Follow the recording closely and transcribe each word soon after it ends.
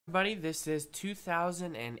Everybody, this is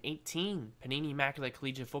 2018 Panini Immaculate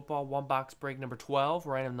Collegiate Football one box break number 12.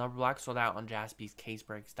 Random number block sold out on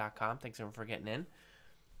jaspyscasebreaks.com. Thanks everyone for getting in.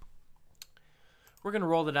 We're going to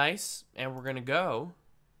roll the dice, and we're going to go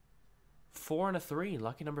 4 and a 3.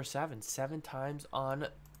 Lucky number 7. 7 times on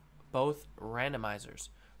both randomizers.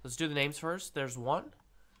 Let's do the names first. There's 1,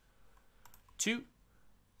 2,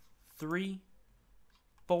 3,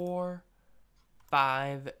 4,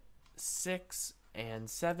 5, 6, and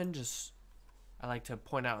 7. I like to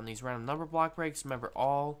point out on these random number block breaks, remember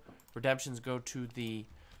all redemptions go to the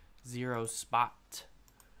 0 spot.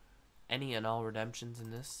 Any and all redemptions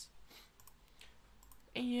in this.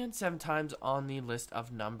 And 7 times on the list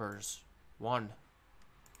of numbers. 1,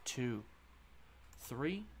 2,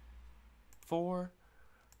 3, 4,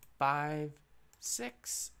 5,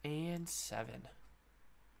 6, and 7.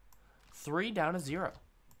 3 down to 0.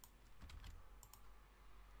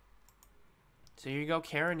 So here you go,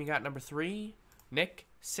 Karen, you got number 3. Nick,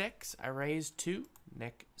 6. I raised 2.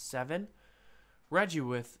 Nick, 7. Reggie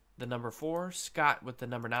with the number 4. Scott with the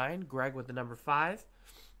number 9. Greg with the number 5.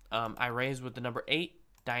 I raised with the number 8.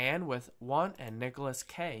 Diane with 1. And Nicholas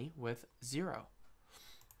K with 0.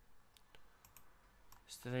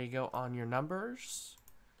 So there you go on your numbers.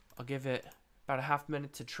 I'll give it about a half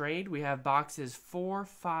minute to trade. We have boxes 4,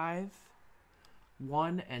 5,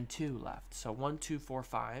 1, and 2 left. So 1, 2, 4,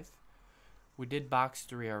 5. We did box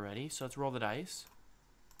 3 already, so let's roll the dice.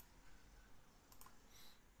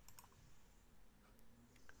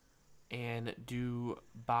 And do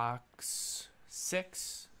box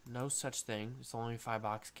 6. No such thing. It's only a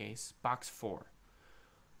 5-box case. Box 4.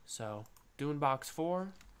 So, doing box 4.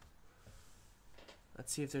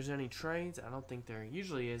 Let's see if there's any trades. I don't think there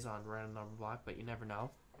usually is on random number block, but you never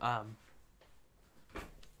know.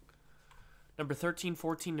 Number 13,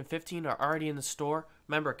 14, and 15 are already in the store.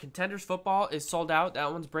 Remember, Contenders Football is sold out.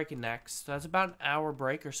 That one's breaking next. So that's about an hour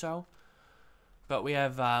break or so. But we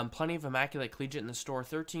have plenty of Immaculate Collegiate in the store.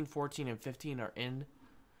 13, 14, and 15 are in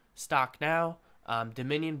stock now.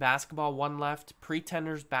 Dominion Basketball, 1 left.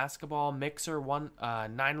 Pretenders Basketball Mixer,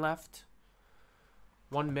 9 left.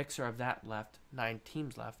 1 mixer of that left. 9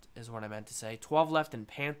 teams left is what I meant to say. 12 left in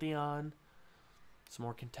Pantheon. Some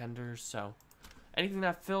more Contenders. So anything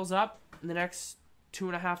that fills up in the next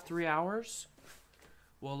 2.5, 3 hours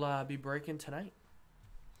will be breaking tonight.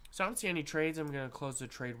 So I don't see any trades. I'm going to close the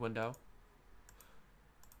trade window.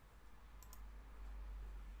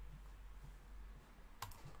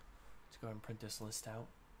 Let's go ahead and print this list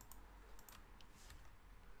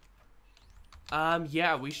out.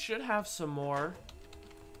 Yeah, we should have some more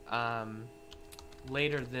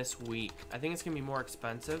later this week. I think it's going to be more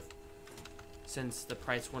expensive since the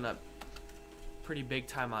price went up pretty big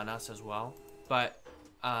time on us as well. But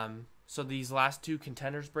so these last 2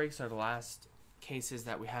 Contenders breaks are the last cases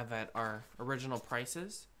that we have at our original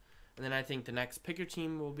prices. And then I think the next pick your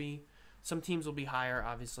team will be, some teams will be higher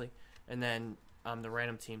obviously, and then the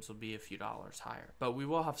random teams will be a few dollars higher. But we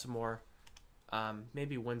will have some more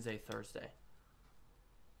maybe Wednesday, Thursday.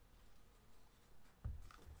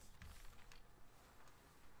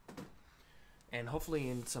 And hopefully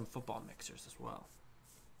in some football mixers as well.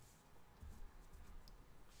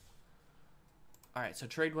 Alright, so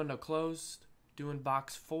trade window closed. Doing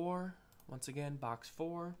box 4. Once again, box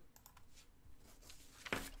 4.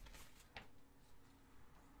 If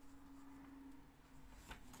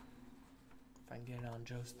I can get it on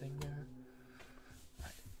Joe's thing there.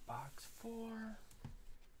 Alright, box 4.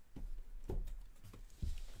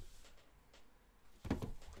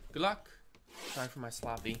 Good luck. Sorry for my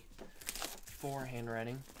sloppy 4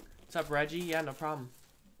 handwriting. What's up, Reggie? Yeah, no problem.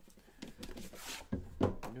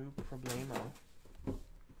 No problemo.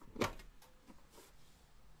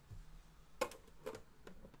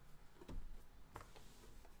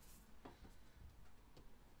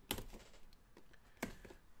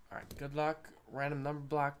 Alright, good luck. Random number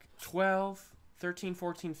block 12, 13,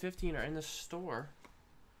 14, 15 are in the store.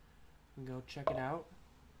 You can go check it out.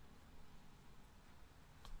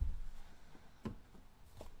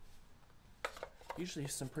 Usually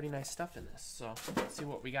some pretty nice stuff in this, so let's see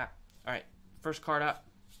what we got. Alright, first card up.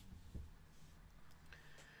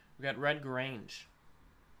 We got Red Grange,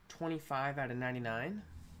 25 out of 99.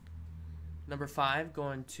 Number 5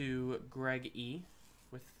 going to Greg E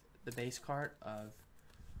with the base card of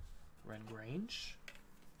Red Grange.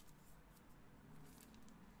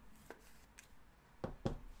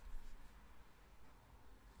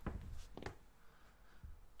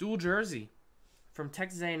 Dual jersey from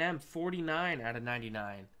Texas A&M, 49 out of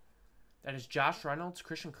 99. That is Josh Reynolds,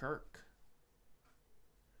 Christian Kirk.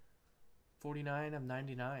 49 of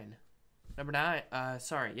 99. Number 9.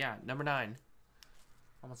 Number 9.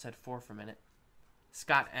 Almost said 4 for a minute.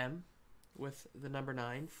 Scott M. with the number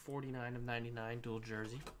 9, 49 of 99 dual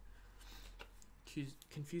jersey.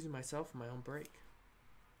 Confusing myself in my own break.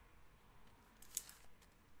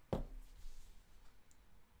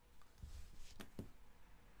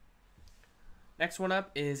 Next one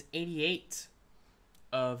up is 88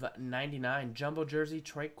 of 99 jumbo jersey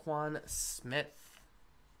Traquan Smith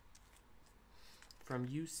from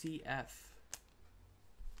UCF.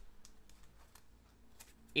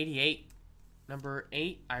 88, number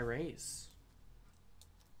 8, I raise.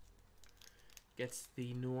 Gets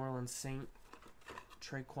the New Orleans Saint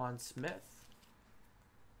Traquan Smith.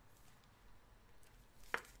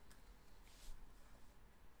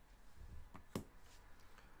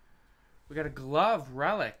 We got a glove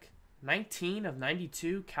relic, 19 of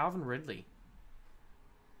 92, Calvin Ridley.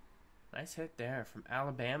 Nice hit there from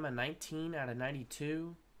Alabama, 19 out of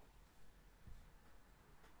 92.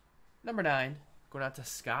 Number 9, going out to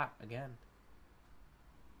Scott again.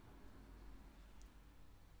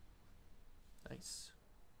 Nice.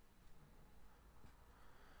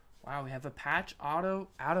 Wow, we have a patch auto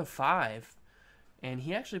out of 5. And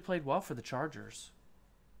he actually played well for the Chargers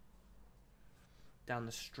down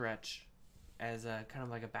the stretch as a kind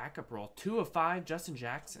of like a backup role. 2 of 5, Justin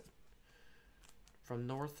Jackson from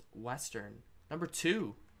Northwestern. Number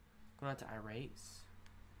 2, going out to Irays.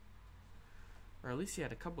 Or at least he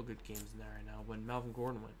had a couple good games in there right now when Melvin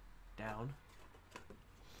Gordon went down.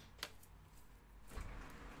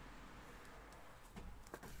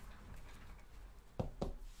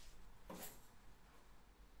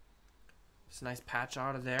 It's a nice patch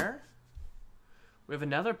auto there. We have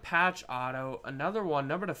another patch auto, another one,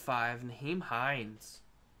 number to 5, Naheem Hines.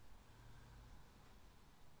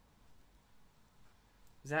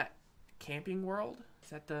 Is that Camping World?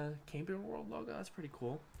 Is that the Camping World logo? That's pretty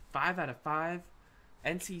cool. 5 out of 5.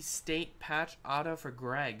 NC State patch auto for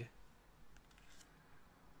Greg.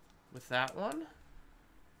 With that one,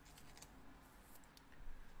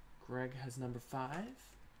 Greg has number 5.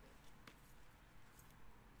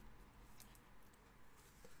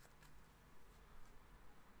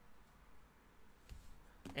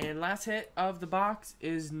 And last hit of the box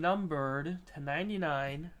is numbered to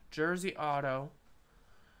 99, jersey auto,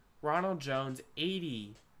 Ronald Jones,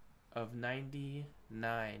 80 of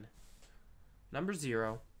 99. Number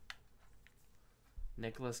 0,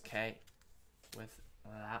 Nicholas K. with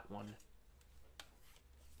that one.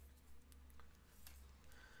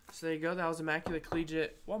 So there you go. That was Immaculate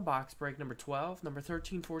Collegiate 1 box break number 12. Number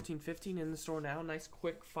 13, 14, 15 in the store now. Nice,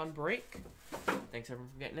 quick, fun break. Thanks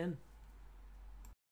everyone for getting in.